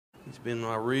He's been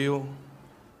my real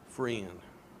friend.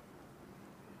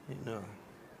 And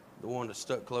the one that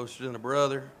stuck closer than a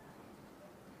brother.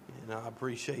 And I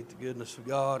appreciate the goodness of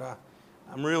God.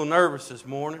 I'm real nervous this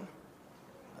morning.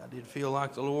 I did feel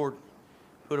like the Lord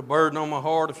put a burden on my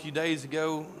heart a few days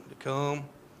ago to come.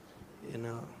 And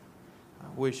I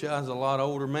wish I was a lot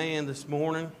older man this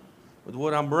morning with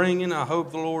what I'm bringing. I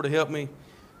hope the Lord will help me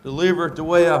deliver it the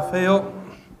way I felt.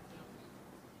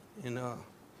 And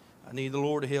I need the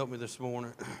Lord to help me this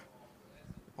morning.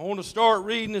 I want to start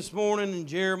reading this morning in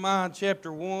Jeremiah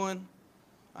chapter 1.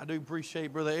 I do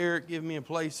appreciate Brother Eric giving me a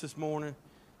place this morning.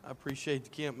 I appreciate the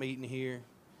camp meeting here.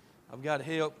 I've got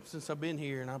help since I've been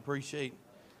here, and I appreciate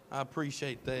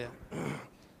that. I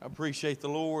appreciate the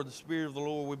Lord, the Spirit of the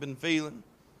Lord we've been feeling.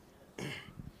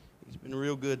 He's been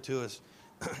real good to us.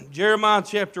 Jeremiah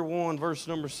chapter 1, verse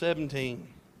number 17.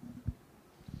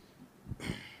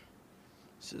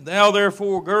 Thou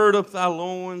therefore gird up thy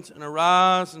loins, and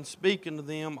arise, and speak unto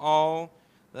them all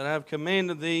that I have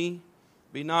commanded thee.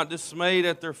 Be not dismayed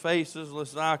at their faces,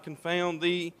 lest I confound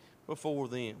thee before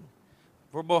them.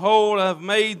 For behold, I have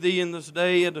made thee in this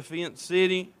day a defenced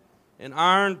city, an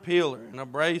iron pillar, and a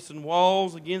bracing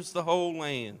walls against the whole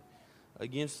land,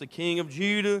 against the king of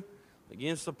Judah,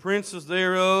 against the princes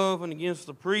thereof, and against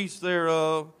the priests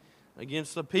thereof,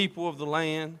 against the people of the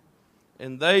land.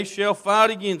 And they shall fight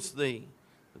against thee,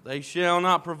 but they shall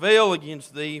not prevail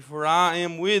against thee, for I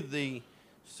am with thee,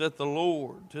 saith the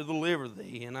Lord, to deliver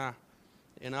thee. And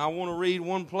I want to read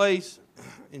one place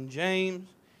in James,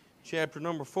 chapter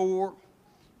number 4.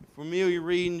 Familiar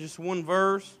reading, just one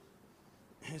verse.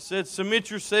 It said, Submit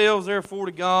yourselves therefore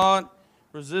to God,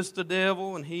 resist the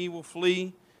devil, and he will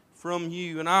flee from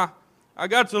you. And I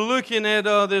got to looking at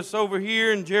this over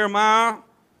here in Jeremiah,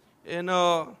 and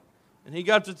he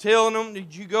got to telling them,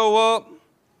 did you go up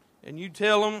and you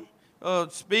tell them,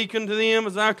 speak unto them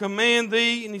as I command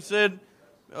thee? And he said,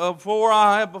 for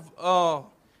I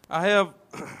have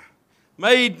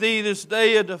made thee this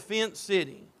day a defenced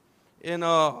city, in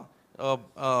an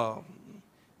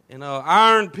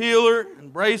iron pillar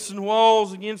and bracing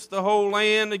walls against the whole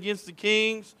land, against the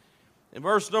kings. In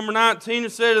verse number 19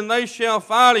 it said, And they shall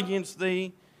fight against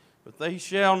thee, but they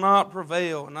shall not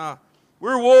prevail. And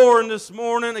we're warring this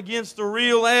morning against a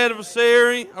real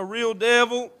adversary, a real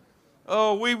devil.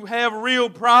 We have real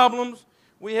problems.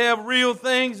 We have real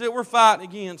things that we're fighting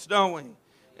against, don't we?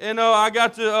 And I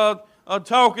got to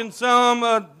talking some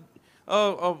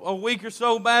a week or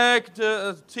so back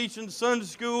to teaching Sunday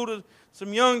school to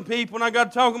some young people, and I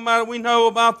got talking about it. We know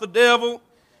about the devil,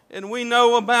 and we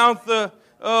know about the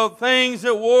things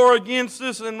that war against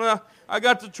us, and I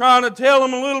got to try to tell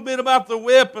them a little bit about the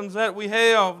weapons that we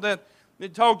have, that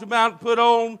it talked about, put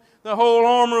on the whole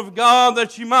armor of God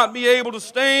that you might be able to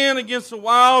stand against the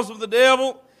wiles of the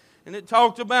devil, and it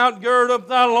talked about gird up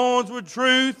thy loins with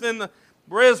truth, and the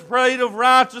breastplate of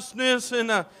righteousness, and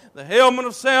the helmet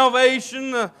of salvation,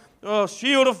 the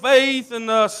shield of faith, and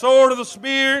the sword of the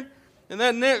Spirit. And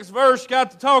that next verse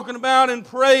got to talking about and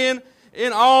praying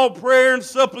in all prayer and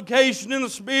supplication in the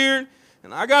Spirit.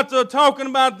 And I got to talking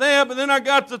about that, but then I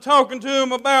got to talking to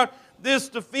him about this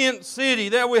defense city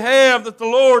that we have that the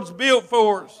Lord's built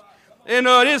for us. And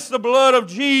it's the blood of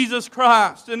Jesus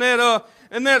Christ. And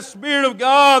that Spirit of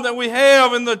God that we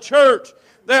have in the church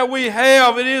that we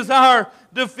have, it is our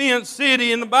defense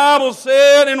city. And the Bible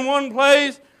said in one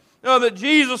place that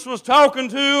Jesus was talking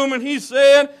to him, and he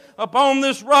said, Upon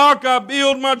this rock I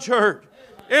build my church,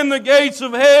 and the gates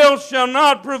of hell shall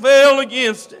not prevail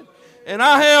against it. And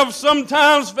I have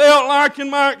sometimes felt like in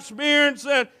my experience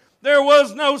that there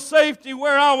was no safety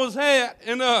where I was at.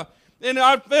 And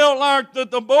I felt like that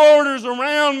the borders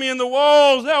around me and the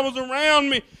walls that was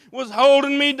around me was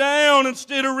holding me down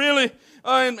instead of really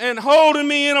and holding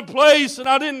me in a place that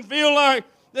I didn't feel like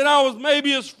that I was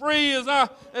maybe as free as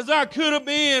I could have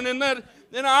been, and that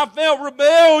I felt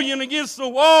rebellion against the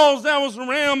walls that was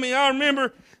around me. I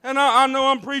remember, and I know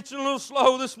I'm preaching a little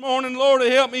slow this morning. Lord,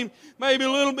 help me maybe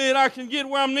a little bit. I can get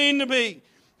where I'm needing to be.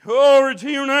 Glory to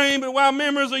your name. But I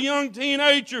remember as a young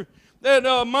teenager that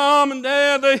Mom and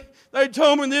Dad, they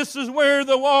told me this is where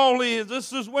the wall is.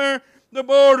 This is where the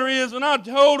border is. And I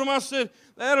told them, I said,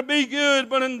 that'll be good.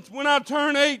 But when I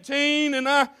turn 18 and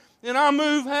I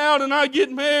move out and I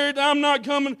get married, I'm not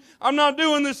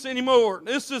doing this anymore.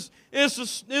 This is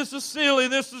silly.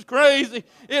 This is crazy.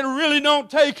 It really don't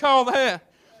take all that.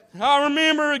 I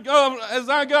remember as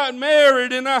I got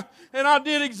married and I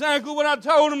did exactly what I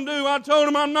told him to do. I told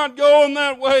him I'm not going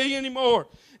that way anymore.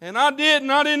 And I didn't.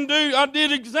 I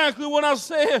did exactly what I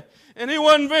said. And it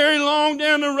wasn't very long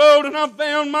down the road, and I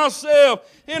found myself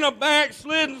in a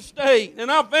backslidden state. And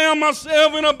I found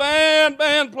myself in a bad,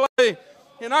 bad place.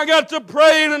 And I got to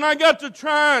praying and I got to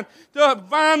trying to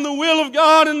find the will of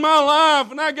God in my life.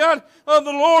 And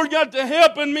the Lord got to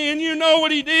helping me. And you know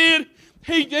what He did?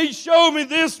 He showed me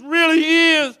this really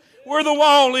is where the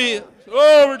wall is.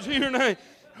 Over to your name.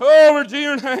 Over to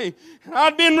your name.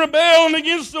 I'd been rebelling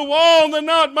against the wall that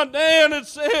not my dad had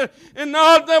said, and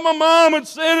not that my mom had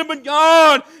said it, but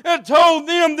God had told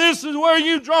them this is where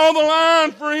you draw the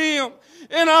line for Him.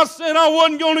 And I said I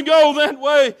wasn't going to go that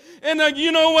way. And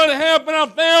you know what happened? I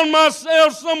found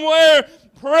myself somewhere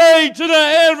praying to the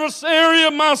adversary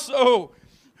of my soul.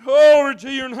 Glory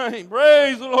to your name.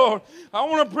 Praise the Lord. I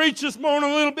want to preach this morning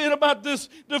a little bit about this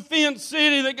defense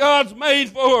city that God's made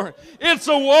for it. It's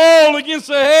a wall against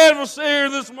the adversary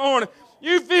this morning.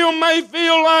 You may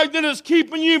feel like that it's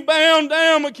keeping you bound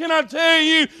down, but can I tell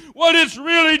you what it's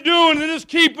really doing? It is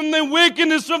keeping the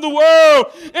wickedness of the world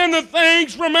and the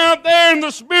things from out there in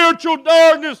the spiritual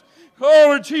darkness.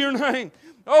 Glory to your name.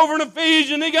 Over in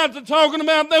Ephesians, he got to talking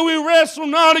about that we wrestle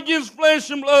not against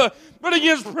flesh and blood, but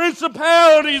against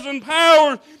principalities and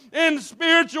powers and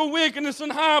spiritual wickedness in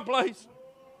high places.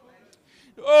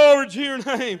 Glory to your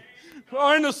name.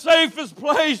 In the safest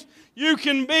place you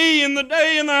can be in the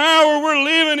day and the hour we're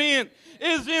living in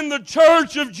is in the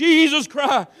church of Jesus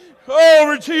Christ.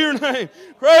 Glory to your name.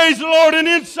 Praise the Lord. And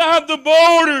inside the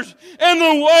borders and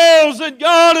the walls that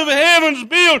God of heaven's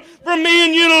built for me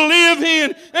and you to live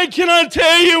in. And can I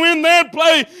tell you, in that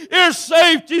place, there's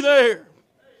safety there.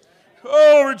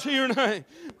 Glory to your name.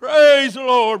 Praise the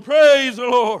Lord. Praise the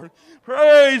Lord.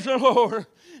 Praise the Lord.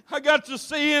 I got to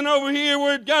seeing over here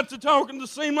where it got to talking to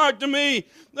seem like to me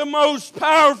the most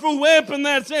powerful weapon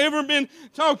that's ever been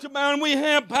talked about. And we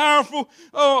have powerful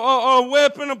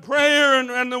weapon of prayer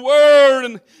and the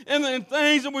Word and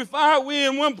things that we fight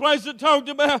with. In one place it talked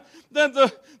about that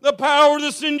the power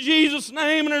that's in Jesus'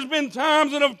 name. And there's been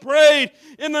times that I've prayed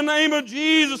in the name of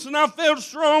Jesus and I felt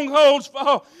strongholds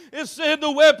fall. It said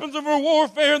the weapons of our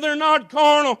warfare, they're not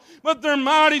carnal, but they're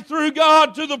mighty through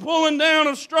God to the pulling down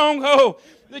of strongholds.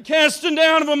 The casting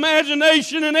down of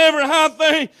imagination and every high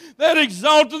thing that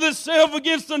exalteth itself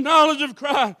against the knowledge of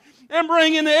Christ, and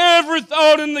bringing every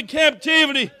thought in the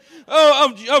captivity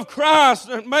of Christ.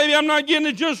 Maybe I'm not getting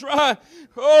it just right.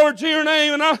 Glory to your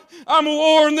name. And I'm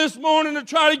warring this morning to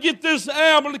try to get this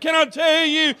out. But can I tell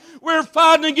you, we're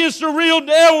fighting against the real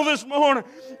devil this morning.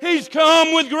 He's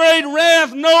come with great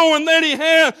wrath, knowing that he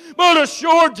has but a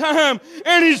short time.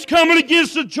 And he's coming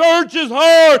against the church as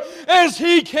hard as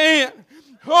he can.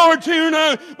 Glory to your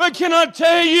name. But can I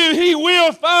tell you, he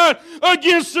will fight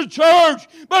against the church.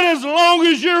 But as long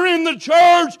as you're in the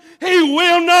church, he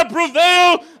will not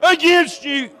prevail against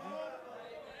you.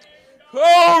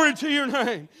 Glory to your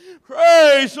name.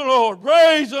 Praise the Lord.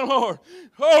 Praise the Lord.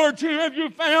 Glory to you. Have you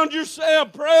found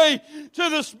yourself prey to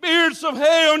the spirits of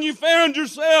hell, and you found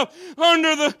yourself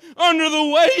under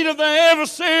the weight of the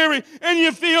adversary, and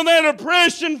you feel that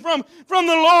oppression from the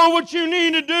Lord? What you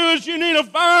need to do is you need to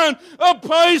find a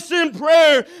place in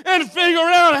prayer and figure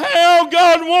out how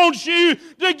God wants you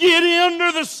to get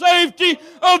under the safety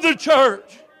of the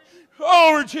church.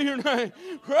 Glory to your name.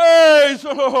 Praise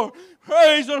the Lord.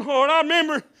 Praise the Lord. I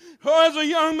remember as a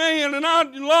young man, and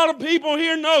a lot of people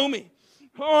here know me.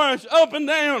 It's up and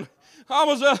down. I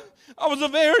was a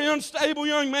very unstable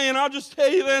young man. I'll just tell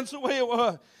you that's the way it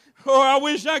was. I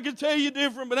wish I could tell you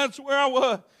different, but that's where I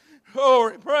was.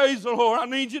 Praise the Lord. I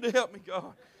need you to help me,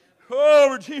 God.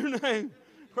 Glory to your name.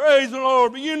 Praise the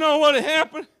Lord. But you know what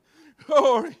happened?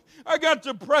 I got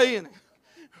to praying.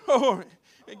 And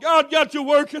God got to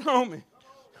working on me.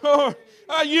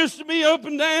 I used to be up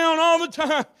and down all the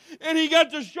time. And he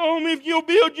got to show me, if you'll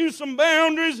build you some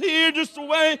boundaries here just the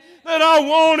way that I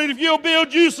want it, if you'll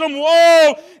build you some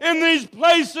wall in these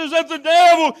places that the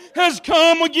devil has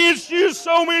come against you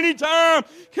so many times.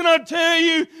 Can I tell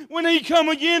you, when he come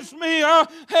against me, I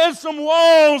had some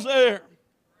walls there.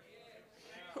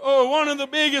 One of the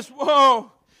biggest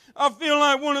walls. I feel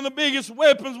like one of the biggest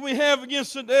weapons we have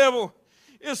against the devil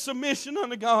is submission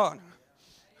unto God.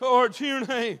 Lord, to your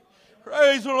name.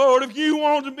 Praise the Lord. If you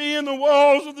want to be in the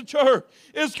walls of the church,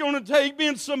 it's going to take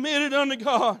being submitted unto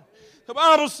God. The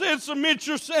Bible said, submit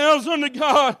yourselves unto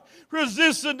God.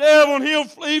 Resist the devil and he'll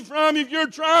flee from you. If you're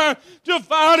trying to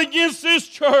fight against this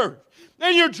church,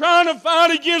 and you're trying to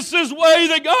fight against this way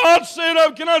that God set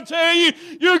up, can I tell you,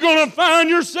 you're going to find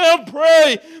yourself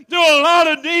prey to a lot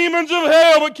of demons of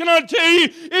hell. But can I tell you,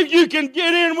 if you can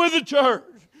get in with the church,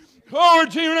 glory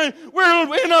to your name.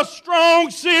 We're in a strong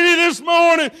city this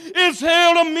morning. It's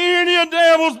held a many a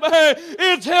devil's back.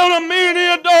 It's held a many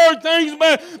a dark things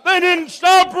back. They didn't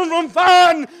stop them from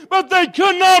fighting, but they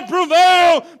could not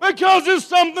prevail because it's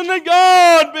something that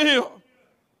God built.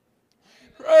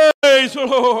 Praise Praise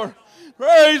the Lord.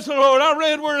 Praise the Lord. I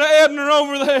read where Abner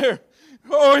over there,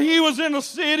 he was in a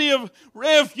city of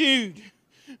refuge.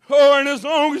 And as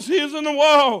long as he was in the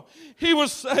wall, he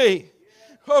was safe.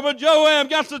 But Joab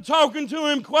got to talking to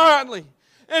him quietly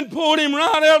and pulled him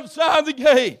right outside the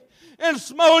gate and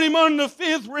smote him on the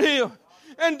fifth rib.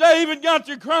 And David got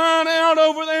to crying out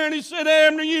over there, and he said,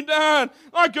 Abner, you died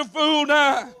like a fool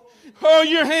died.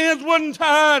 Your hands wasn't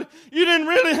tied. You didn't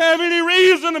really have any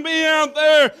reason to be out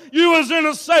there. You was in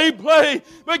a safe place.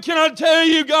 But can I tell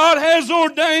you, God has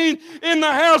ordained in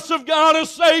the house of God a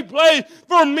safe place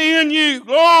for me and you.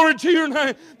 Glory to your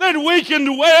name. That we can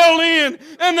dwell in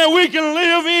and that we can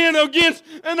live in against.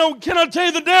 And can I tell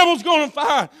you, the devil's going to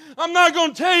fight. I'm not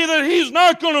going to tell you that he's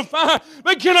not going to fight.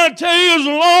 But can I tell you, as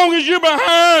long as you're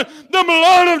behind the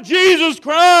blood of Jesus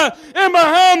Christ and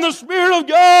behind the Spirit of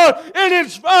God and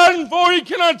it's fighting for you,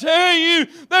 can I tell you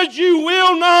that you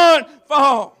will not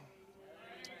fall?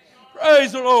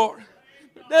 Praise the Lord.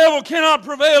 The devil cannot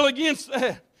prevail against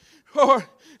that. Or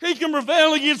he can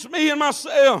prevail against me and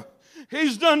myself.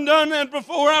 He's done that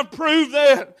before. I've proved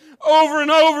that over and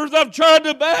over as I've tried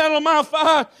to battle my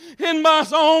fight in my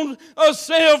own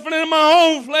self and in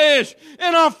my own flesh.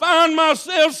 And I find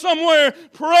myself somewhere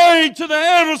prey to the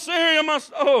adversary of my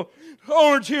soul.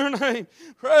 Glory to your name.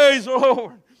 Praise the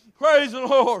Lord. Praise the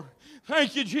Lord.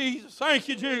 Thank you, Jesus. Thank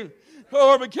you, Jesus.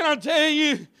 Lord, but can I tell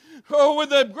you, with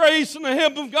the grace and the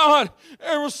help of God,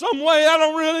 there was some way I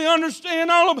don't really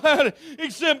understand all about it,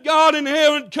 except God in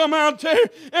heaven come out there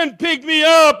and picked me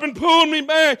up and pulled me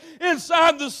back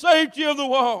inside the safety of the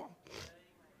wall.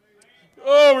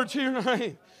 Over to your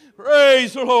name.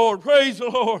 Praise the Lord. Praise the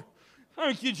Lord.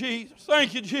 Thank you, Jesus.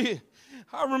 Thank you, Jesus.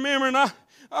 I remember, and I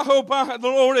hope the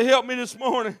Lord will help me this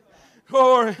morning.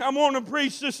 Lord, I'm wanting to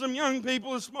preach to some young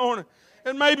people this morning,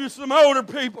 and maybe some older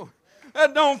people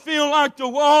that don't feel like the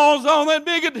wall's all that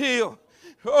big a deal.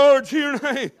 Lord, to your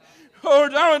name.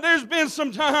 Lord, there's been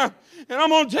some time, and I'm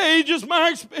going to tell you just my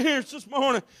experience this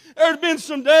morning. There's been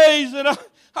some days that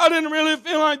I didn't really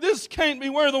feel like this can't be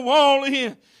where the wall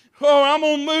is. Oh, I'm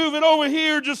going to move it over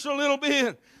here just a little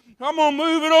bit. I'm going to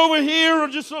move it over here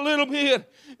just a little bit.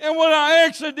 And what I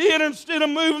actually did, instead of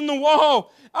moving the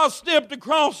wall, I stepped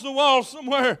across the wall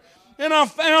somewhere. And I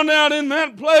found out in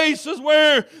that place is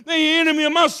where the enemy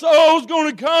of my soul is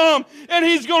going to come. And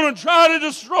he's going to try to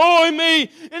destroy me.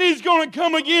 And he's going to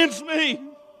come against me.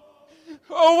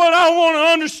 Oh, what I want to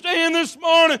understand this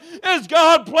morning is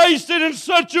God placed it in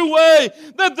such a way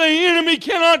that the enemy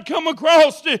cannot come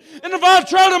across it. And if I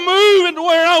try to move it to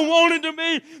where I want it to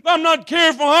be, if I'm not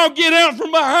careful, I'll get out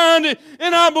from behind it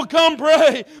and I'll become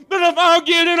prey. But if I'll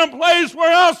get in a place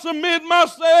where I'll submit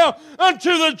myself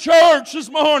unto the church this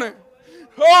morning,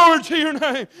 glory to your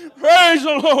name. Praise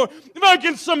the Lord. If I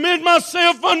can submit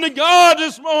myself unto God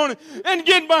this morning and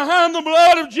get behind the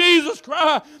blood of Jesus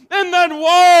Christ and that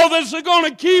wall that's going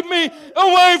to keep me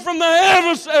away from the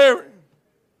adversary.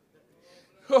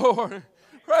 Lord,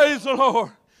 praise the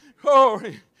Lord.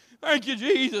 Glory. Thank you,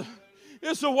 Jesus.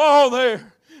 It's a wall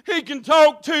there. He can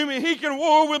talk to me. He can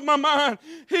war with my mind.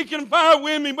 He can fight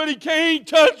with me, but he can't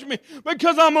touch me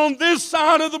because I'm on this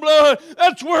side of the blood.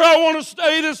 That's where I want to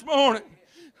stay this morning.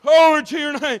 Glory to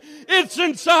your name. It's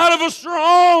inside of a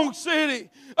strong city,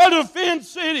 a defense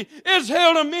city. It's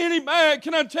held a many back.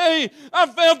 Can I tell you, I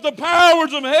felt the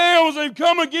powers of hell as they've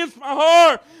come against my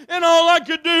heart. And all I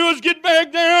could do is get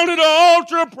back down to the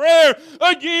altar of prayer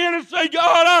again and say,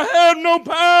 God, I have no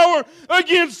power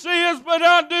against this, but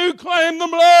I do claim the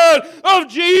blood of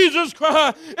Jesus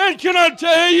Christ. And can I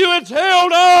tell you, it's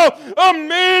held off a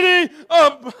many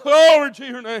of glory to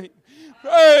your name.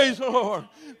 Praise the Lord.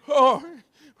 Glory.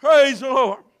 Praise the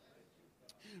Lord.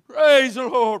 Praise the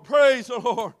Lord. Praise the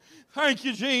Lord. Thank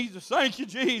you, Jesus. Thank you,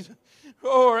 Jesus.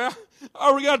 Oh,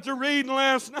 I got to reading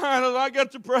last night as I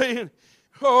got to praying.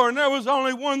 Oh, and there was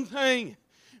only one thing,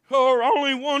 or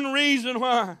only one reason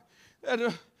why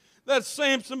that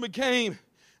Samson became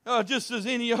just as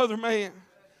any other man.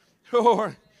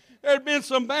 Oh, there had been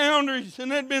some boundaries,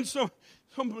 and there had been some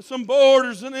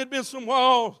borders, and there had been some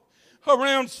walls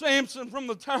around Samson from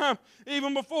the time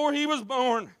even before he was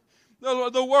born.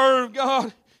 The word of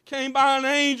God came by an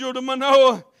angel to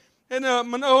Manoah and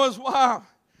Manoah's wife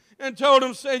and told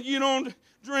him, said, you don't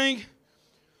drink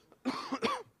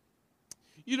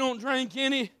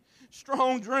any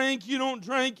strong drink. You don't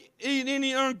eat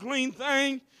any unclean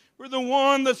thing. For the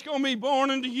one that's going to be born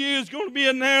unto you is going to be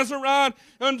a Nazarite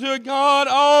unto God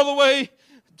all the way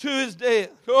to his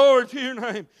death. Glory to your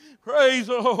name. Praise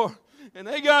the Lord. And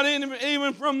they got in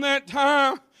even from that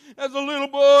time. As a little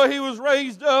boy, he was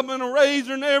raised up, and a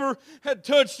razor never had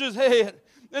touched his head.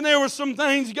 And there were some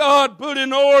things God put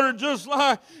in order just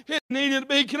like it needed to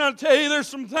be. Can I tell you, there's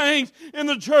some things in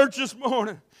the church this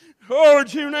morning, Lord,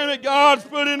 to your name, that God's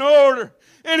put in order.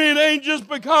 And it ain't just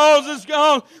because it's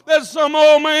gone that some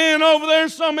old man over there,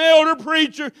 some elder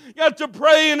preacher got to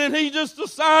praying and he just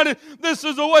decided this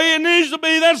is the way it needs to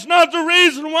be. That's not the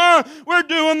reason why we're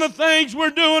doing the things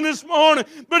we're doing this morning.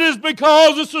 But it's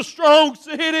because it's a strong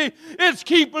city. It's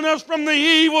keeping us from the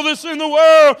evil that's in the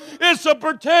world. It's a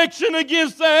protection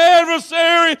against the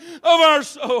adversary of our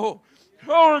soul.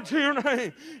 Glory to your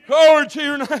name. Glory to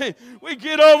your name. We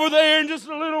get over there in just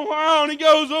a little while and he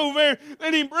goes over there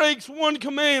and he breaks one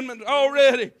commandment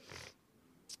already.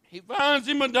 He finds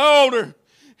him a daughter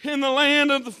in the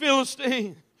land of the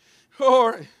Philistine.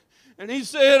 Glory. And he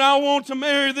said, I want to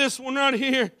marry this one right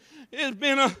here. It's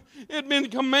been a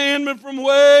commandment from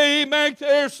way back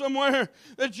there somewhere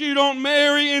that you don't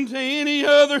marry into any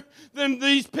other than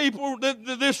these people,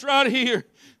 this right here.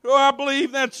 Oh, I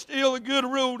believe that's still a good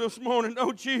rule this morning,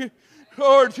 don't you?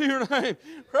 Lord, to your name.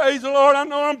 Praise the Lord. I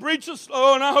know I'm preaching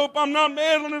slow, and I hope I'm not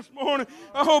meddling this morning.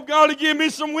 I hope God will give me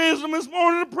some wisdom this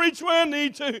morning to preach where I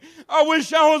need to. I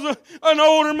wish I was an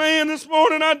older man this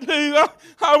morning. I do.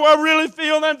 I really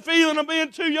feel that feeling of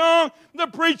being too young to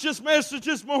preach this message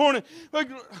this morning.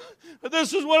 But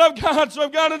this is what I've got, so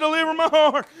I've got to deliver my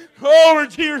heart. Glory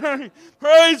to your name.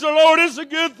 Praise the Lord. It's a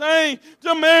good thing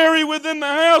to marry within the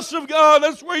house of God.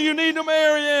 That's where you need to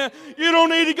marry at. You don't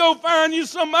need to go find you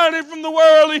somebody from the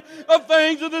worldly of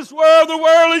things of this world, the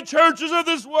worldly churches of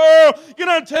this world. Can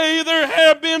I tell you, there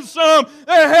have been some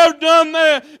that have done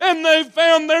that, and they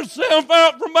found themselves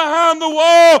out from behind the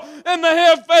wall, and they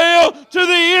have failed to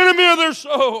the enemy of their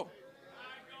soul.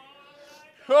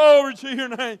 Glory to your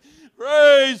name.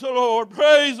 Praise the Lord.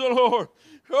 Praise the Lord.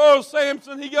 Oh,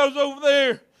 Samson, he goes over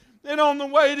there. And on the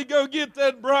way to go get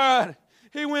that bride,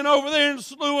 he went over there and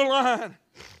slew a lion.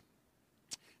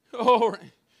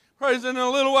 Glory. Praise in a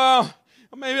little while.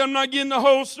 Maybe I'm not getting the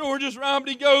whole story just right, but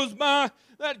he goes by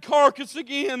that carcass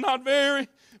again, not very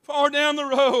far down the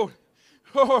road.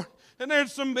 Oh, and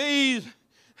there's some bees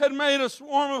had made a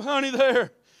swarm of honey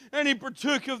there. And he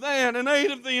partook of that and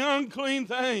ate of the unclean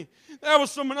thing. That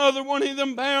was some another one of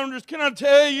them boundaries. Can I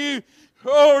tell you,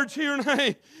 glory to your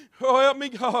name. Oh, help me,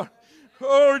 God.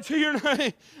 Glory to your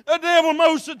name. The devil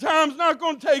most of the time is not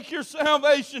going to take your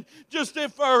salvation just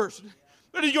at first.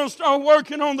 But he's going to start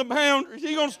working on the boundaries.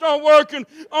 He's going to start working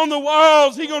on the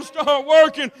walls. He's going to start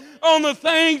working on the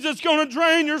things that's going to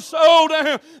drain your soul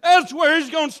down. That's where he's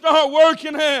going to start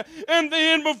working at. And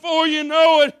then before you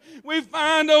know it, we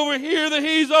find over here that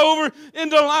he's over in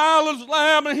Delilah's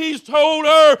lap and he's told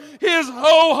her his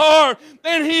whole heart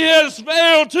and he has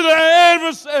failed to the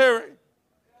adversary.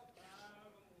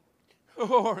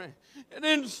 Glory. It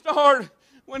didn't start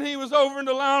when he was over in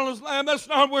Delilah's lap. That's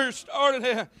not where it started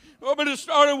at. Oh, but it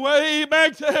started way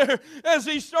back there as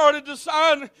he started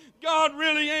deciding, God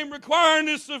really ain't requiring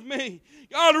this of me.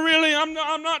 God really, I'm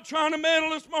not trying to meddle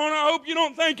this morning. I hope you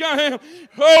don't think I am.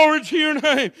 Glory to your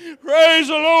name. Praise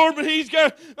the Lord. But he's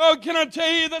got, oh, can I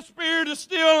tell you, that spirit is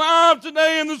still alive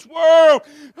today in this world.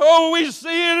 Oh, we see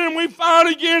it and we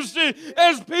fight against it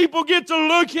as people get to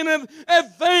looking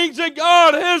at things that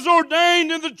God has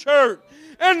ordained in the church.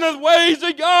 And the ways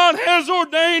that God has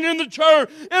ordained in the church.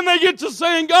 And they get to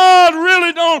saying, God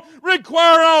really don't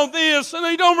require all this. And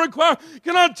they don't require.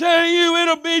 Can I tell you,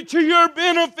 it'll be to your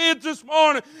benefit this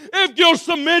morning if you'll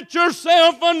submit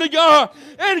yourself unto God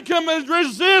and come and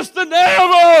resist the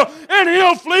devil and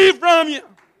he'll flee from you.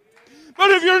 But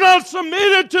if you're not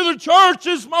submitted to the church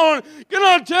this morning, can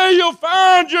I tell you, you'll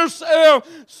find yourself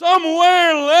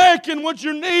somewhere lacking what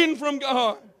you're needing from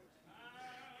God.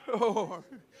 Oh,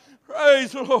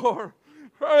 praise the Lord.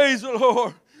 Praise the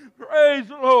Lord. Praise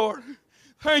the Lord.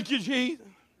 Thank you, Jesus.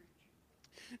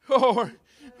 Oh,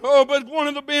 but one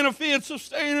of the benefits of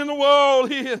staying in the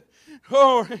world is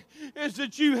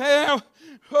that you have,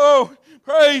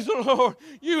 praise the Lord,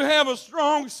 you have a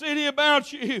strong city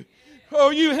about you. Oh,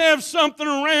 you have something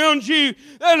around you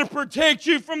that'll protect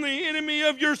you from the enemy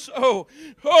of your soul.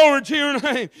 Glory to your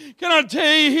name. Can I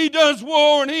tell you, he does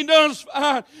war and he does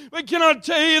fight. But can I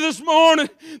tell you this morning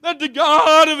that the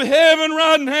God of heaven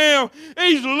right now,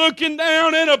 he's looking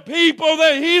down at a people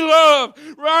that he loves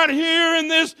right here in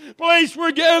this place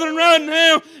we're gathering right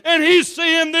now. And he's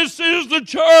saying this is the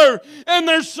church. And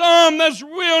there's some that's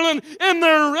willing and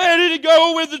they're ready to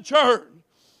go with the church.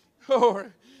 Oh,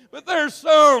 but there's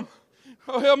some.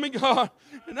 Oh, help me, God.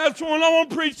 And that's one I want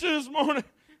to preach this morning.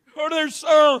 Or there's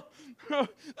some that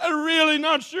are really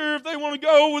not sure if they want to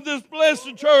go with this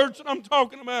blessed church that I'm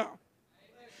talking about.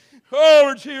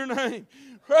 Glory to your name.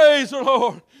 Praise the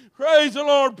Lord. Praise the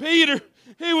Lord. Peter,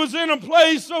 He was in a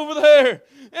place over there.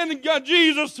 And God,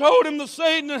 Jesus told him that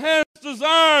Satan has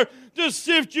desire to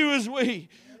sift you as wheat.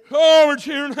 Glory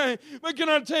to your name. But can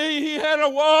I tell you, he had a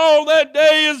wall that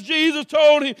day as Jesus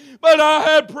told him, but I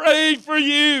had prayed for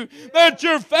you that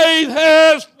your faith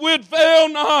would fail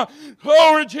not.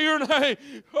 Glory to your name.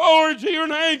 Glory to your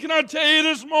name. Can I tell you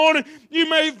this morning, you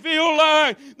may feel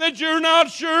like that you're not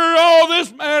sure all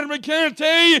this matters, but can I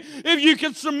tell you, if you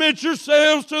can submit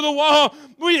yourselves to the wall,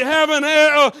 we have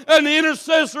an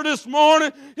intercessor this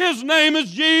morning. His name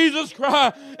is Jesus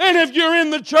Christ. And if you're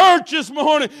in the church this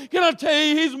morning, can I tell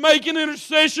you, He's making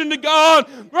intercession to God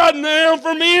right now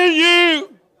for me and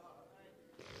you.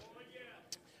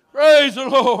 Praise the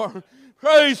Lord.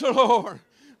 Praise the Lord.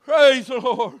 Praise the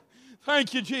Lord.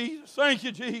 Thank you, Jesus. Thank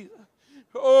you, Jesus.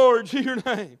 Glory to your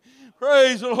name.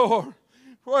 Praise the Lord.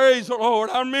 Praise the Lord.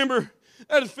 I remember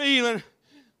that feeling.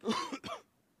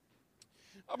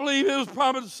 I believe it was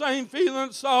probably the same feeling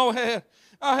that Saul had.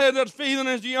 I had that feeling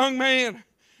as a young man.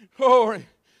 Glory.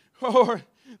 Glory.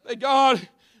 That God,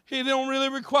 He don't really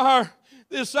require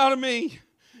this out of me.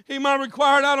 He might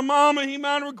require it out of mama. He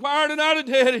might have required it out of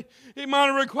daddy. He might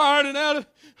have required it out of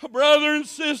a brother and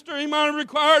sister. He might have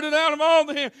required it out of all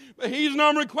of them. But He's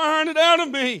not requiring it out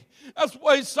of me. That's the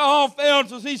way Saul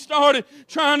felt as he started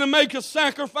trying to make a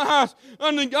sacrifice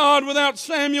unto God without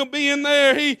Samuel being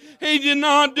there. He did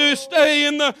not stay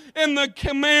in the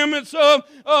commandments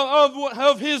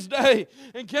of his day.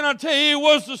 And can I tell you, it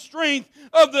was the strength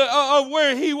of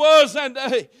where he was that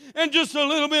day. And just a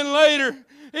little bit later,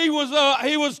 he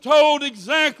was told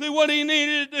exactly what he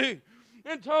needed to do.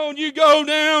 And told, you go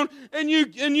down and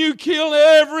you kill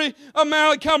every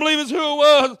Amalekite. I believe it's who it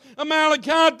was.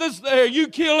 Amalekite that's there. You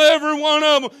kill every one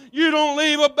of them. You don't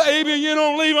leave a baby. You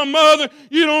don't leave a mother.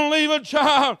 You don't leave a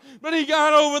child. But he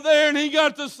got over there and he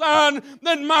got deciding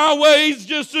that my way's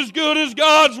just as good as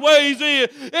God's ways is.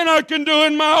 And I can do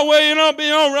it my way and I'll be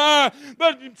all right.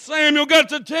 But Samuel got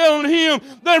to telling him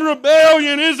that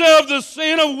rebellion is of the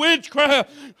sin of witchcraft.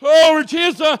 Oh,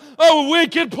 it's a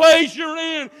wicked place you're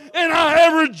in. And I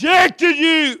have rejected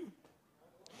you.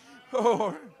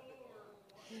 Oh,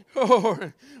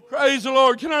 praise the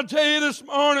Lord. Can I tell you this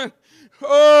morning?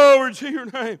 Glory to your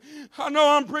name. I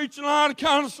know I'm preaching a lot,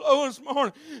 kind of slow this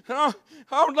morning. And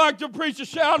I would like to preach a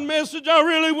shouting message. I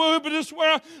really would, but this is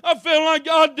where I feel like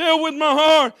God dealt with my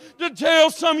heart to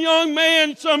tell some young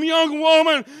man, some young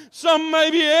woman, some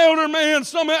maybe elder man,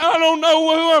 I don't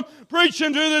know who I'm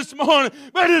preaching to this morning,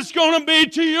 but it's going to be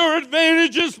to your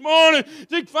advantage this morning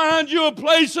to find you a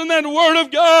place in that Word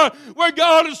of God where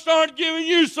God will start giving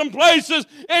you some places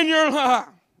in your life.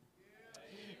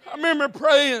 I remember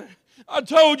praying. I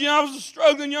told you I was a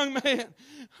struggling young man.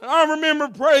 And I remember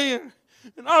praying.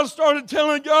 And I started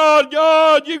telling God,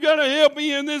 you got to help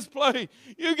me in this place.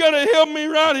 You got to help me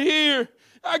right here.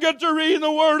 I got to read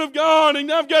the Word of God,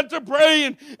 and I've got to pray,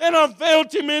 and I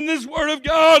felt Him in this Word of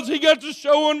God. So He got to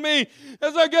showing me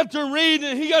as I got to read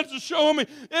it. He got to show me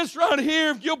it's right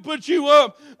here. If you'll put you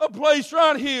up a place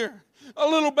right here, a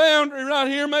little boundary right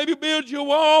here, maybe build you a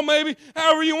wall, maybe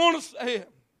however you want to say it.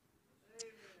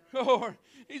 Lord,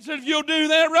 He said, if you'll do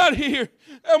that right here,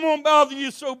 that won't bother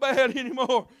you so bad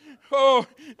anymore. Oh,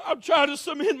 I've tried to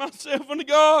submit myself unto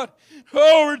God.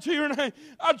 Glory to your name.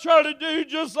 I try to do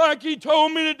just like He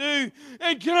told me to do.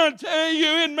 And can I tell you,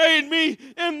 it made me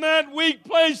in that weak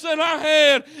place that I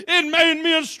had. It made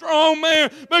me a strong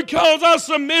man because I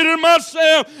submitted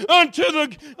myself unto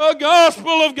the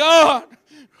gospel of God.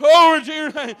 Glory to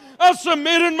your name. I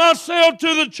submitted myself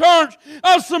to the church.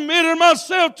 I submitted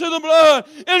myself to the blood.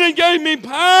 And it gave me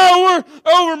power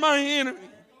over my enemy.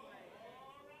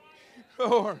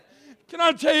 Lord, can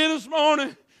I tell you this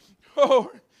morning?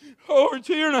 Glory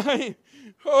to your name.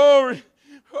 Glory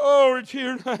to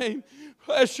your name.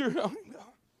 Bless your name,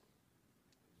 God.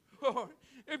 Lord,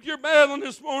 if you're battling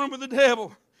this morning with the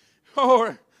devil,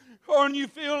 and you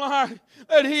feel like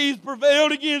that he's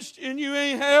prevailed against you and you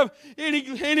ain't have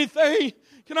anything,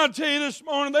 can I tell you this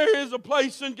morning, there is a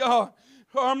place in God.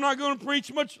 I'm not going to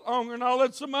preach much longer, and I'll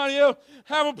let somebody else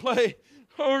have a play.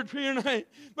 Glory to your name.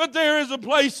 But there is a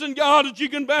place in God that you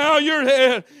can bow your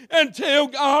head and tell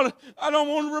God, I don't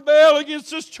want to rebel against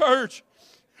this church.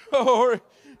 Can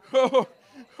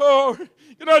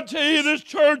I tell you, this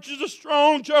church is a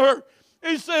strong church.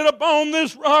 He said, upon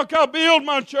this rock I'll build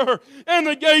my church, and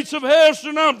the gates of hell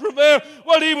shall not prevail.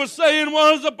 What he was saying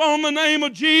was, upon the name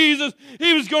of Jesus,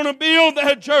 he was going to build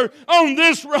that church on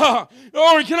this rock.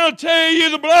 Or can I tell you,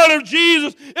 the blood of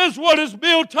Jesus is what it's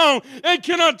built on. And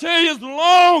can I tell you, as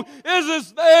long as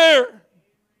it's there.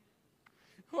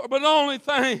 But the only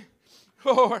thing,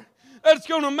 Lord, that's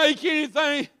going to make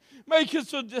anything, make it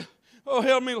so, oh,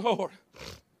 help me, Lord.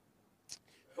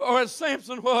 Or as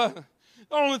Samson was.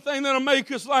 The only thing that'll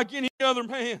make us like any other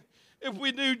man, if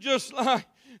we do just like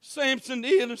Samson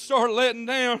did and start letting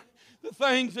down the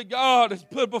things that God has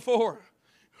put before us.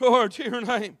 Lord, to your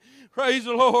name. Praise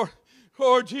the Lord.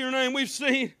 Lord, to your name. We've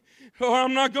seen,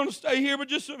 I'm not going to stay here but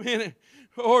just a minute.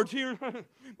 Lord, to your name.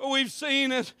 But we've seen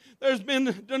that there's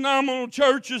been denominational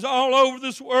churches all over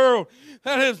this world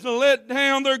that has let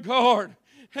down their guard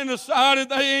and decided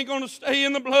they ain't going to stay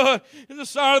in the blood and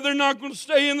decided they're not going to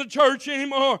stay in the church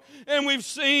anymore. And we've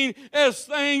seen as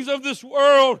things of this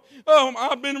world,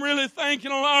 I've been really thinking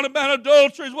a lot about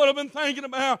adultery is what I've been thinking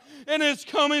about. And it's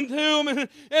coming to them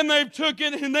and they've took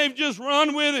it and they've just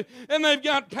run with it. And they've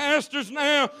got pastors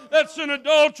now that's in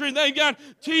adultery. They got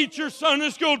teachers, Sunday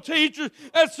school teachers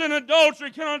that's in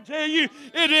adultery. Can I tell you,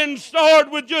 it didn't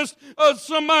start with just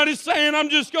somebody saying, I'm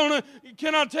just going to,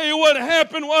 can I tell you what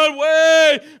happened? What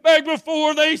way back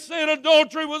before they said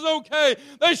adultery was okay,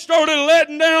 they started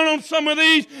letting down on some of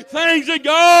these things that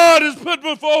God has put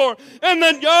before and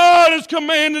that God has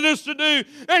commanded us to do.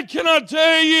 And can I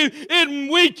tell you,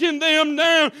 it weakened them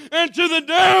down until the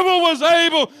devil was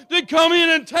able to come in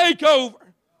and take over.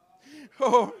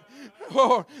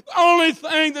 The only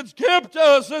thing that's kept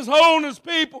us as holiness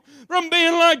people from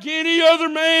being like any other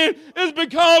man is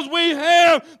because we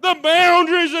have the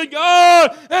boundaries that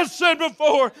God has set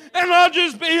before. And I'll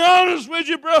just be honest with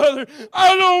you, brother.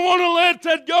 I don't want to let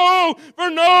that go for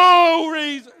no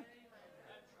reason.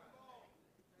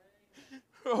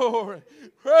 Lord,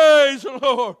 praise the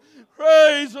Lord.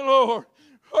 Praise the Lord.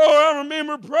 Oh, I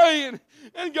remember praying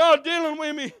and God dealing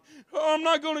with me. Oh, I'm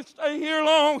not going to stay here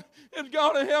long. It's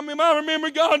God to help me. I remember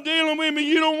God dealing with me.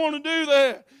 You don't want to do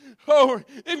that. Lord,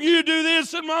 if you do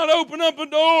this, it might open up a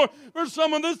door for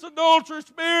some of this adulterous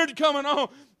spirit coming on.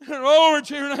 Lord,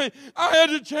 to your name. I had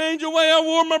to change the way I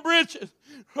wore my breeches.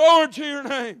 Lord, to your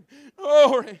name.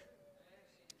 Lord,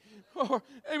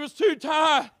 it was too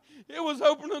tight. It was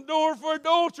opening the door for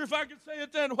adultery, if I could say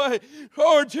it that way.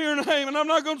 Lord, to your name. And I'm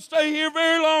not going to stay here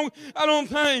very long, I don't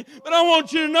think. But I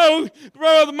want you to know,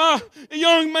 brother, my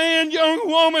young man, young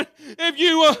woman, if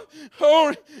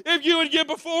you would get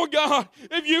before God,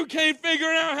 if you can't figure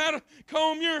out how to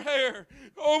comb your hair,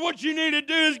 or what you need to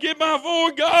do is get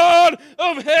before God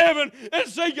of heaven and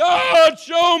say, God,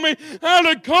 show me how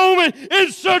to comb it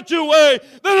in such a way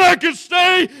that I can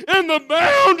stay in the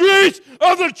boundaries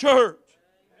of the church.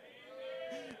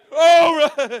 All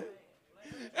right.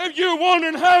 If you're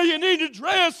wondering how you need to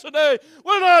dress today,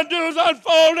 what I'd do is I'd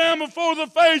fall down before the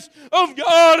face of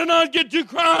God and I'd get to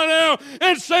crying out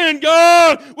and saying,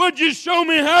 God, would you show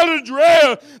me how to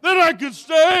dress that I could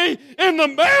stay in the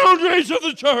boundaries of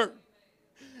the church?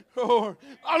 Or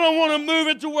I don't want to move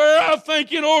it to where I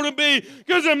think it ought to be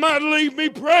because it might leave me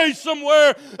prey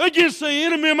somewhere against the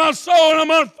enemy of my soul and I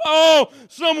might fall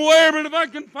somewhere. But if I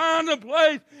can find a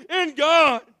place in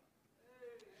God,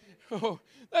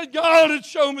 that God had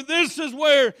shown me this is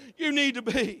where you need to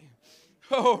be.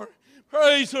 Oh,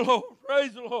 praise the Lord.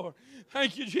 Praise the Lord.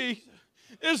 Thank you, Jesus.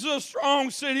 This is a strong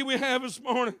city we have this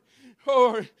morning.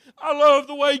 Oh, I love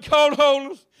the way called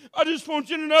holiness. I just want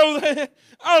you to know that.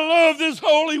 I love this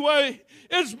holy way.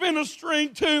 It's been a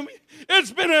strength to me.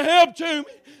 It's been a help to me.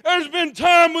 There's been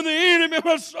time when the enemy of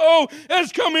my soul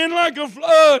has come in like a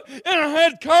flood, and I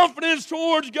had confidence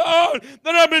towards God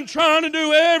that I've been trying to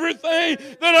do everything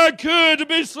that I could to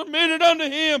be submitted unto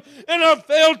Him, and I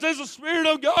felt as the Spirit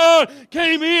of God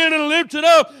came in and lifted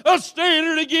up a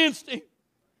standard against Him.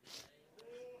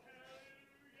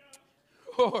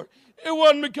 Lord, it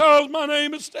wasn't because my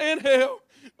name is Stan Hale,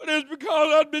 but it's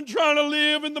because I've been trying to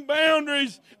live in the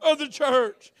boundaries of the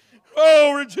church.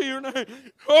 Glory to your name.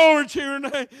 Glory to your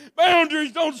name.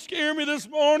 Boundaries don't scare me this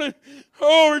morning.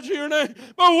 Glory to your name.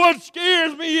 But what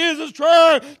scares me is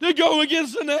trying to go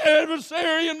against an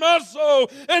adversary in my soul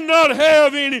and not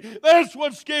have any. That's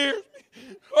what scares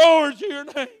me. Glory to your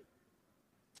name.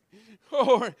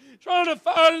 Lord, trying to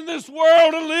fight in this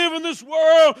world and live in this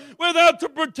world without the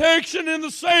protection and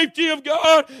the safety of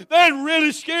God, that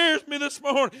really scares me this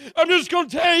morning. I'm just going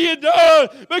to tell you it does,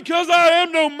 because I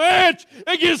am no match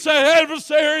against the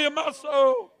adversary of my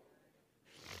soul.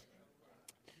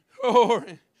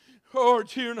 Lord, Lord,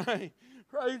 to your name.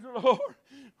 Praise the Lord.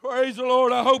 Praise the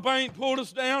Lord. I hope I ain't pulled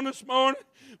us down this morning.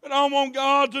 But I want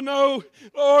God to know,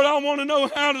 Lord, I want to know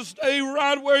how to stay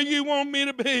right where you want me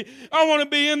to be. I want to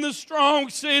be in this strong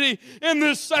city, in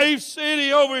this safe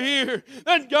city over here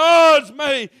that God's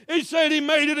made. He said He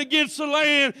made it against the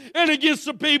land and against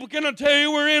the people. Can I tell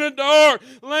you, we're in a dark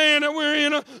land and we're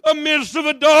in a midst of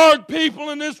a dark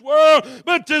people in this world.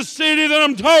 But this city that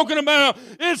I'm talking about,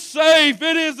 it's safe.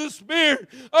 It is the spirit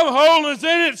of holiness,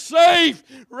 and it's safe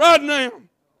right now.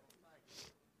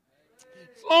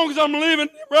 long as I'm living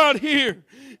right here,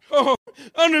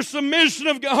 under submission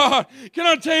of God, can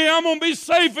I tell you, I'm going to be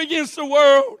safe against the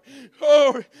world.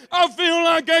 I feel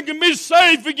like I can be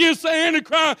safe against the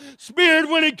Antichrist spirit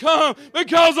when it comes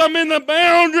because I'm in the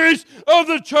boundaries of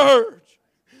the church.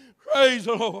 Praise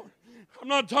the Lord. I'm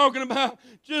not talking about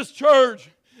just church.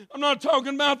 I'm not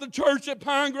talking about the church at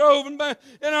Pine Grove in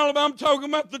Alabama. I'm talking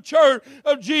about the church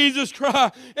of Jesus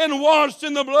Christ and washed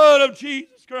in the blood of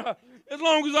Jesus Christ. As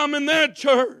long as I'm in that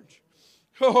church,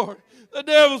 Lord, the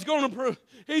devil's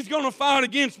he's going to fight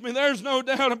against me. There's no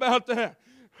doubt about that.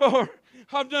 Lord,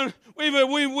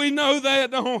 we know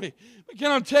that, don't we? But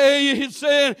can I tell you, it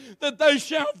said that they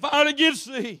shall fight against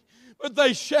thee, but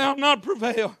they shall not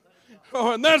prevail.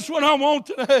 And that's what I want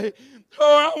today.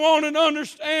 I want to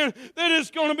understand that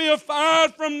it's going to be a fight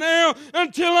from now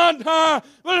until I die.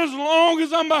 But as long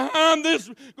as I'm behind this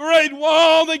great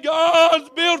wall that God's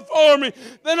built for me,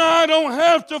 then I don't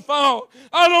have to fall.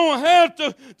 I don't have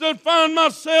to find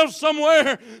myself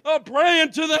somewhere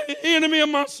praying to the enemy of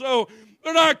my soul.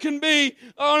 But I can be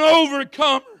an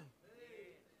overcomer.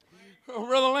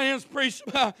 Brother Lance preached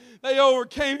about they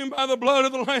overcame him by the blood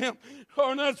of the Lamb.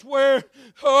 And that's where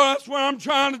I'm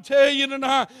trying to tell you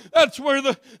tonight. That's where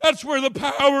the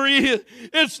power is.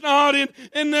 It's not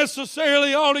in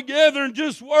necessarily altogether in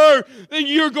just word. Then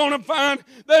you're going to find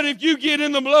that if you get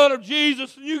in the blood of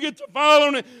Jesus and you get to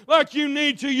following it like you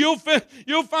need to, you'll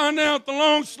find out the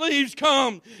long sleeves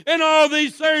come and all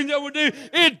these things that we do.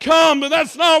 It come, but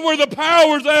that's not where the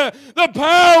power's at. The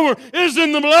power is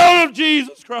in the blood of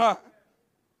Jesus Christ.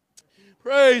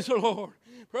 Praise the Lord.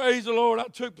 Praise the Lord. I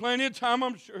took plenty of time,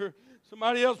 I'm sure.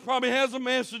 Somebody else probably has a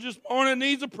message this morning that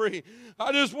needs a prayer.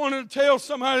 I just wanted to tell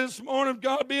somebody this morning,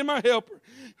 God being my helper,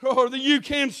 that you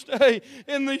can stay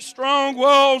in these strong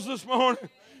walls this morning.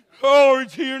 Glory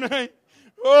to your name.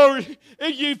 Or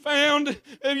if you found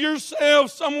yourself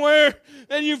somewhere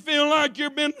and you feel like you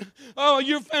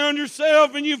found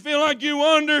yourself and you feel like you're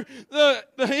under the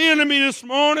enemy this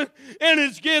morning and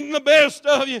it's getting the best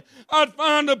of you, I'd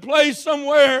find a place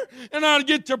somewhere and I'd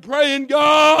get to praying,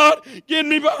 God, get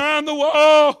me behind the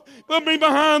wall, put me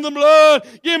behind the blood,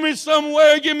 give me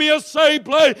somewhere, give me a safe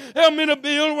place, help me to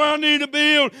build where I need to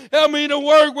build, help me to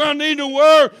work where I need to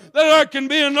work, that I can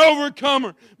be an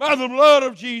overcomer by the blood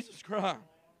of Jesus Christ.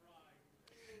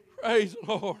 Praise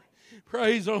the Lord.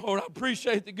 Praise the Lord. I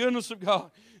appreciate the goodness of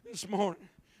God this morning.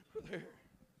 There.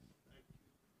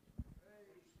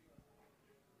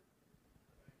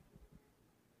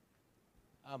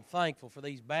 I'm thankful for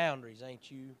these boundaries,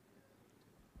 ain't you?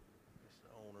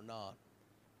 This on or not?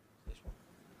 This one.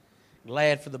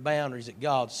 Glad for the boundaries that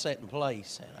God set in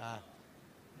place.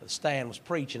 And Stan was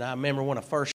preaching. I remember when I first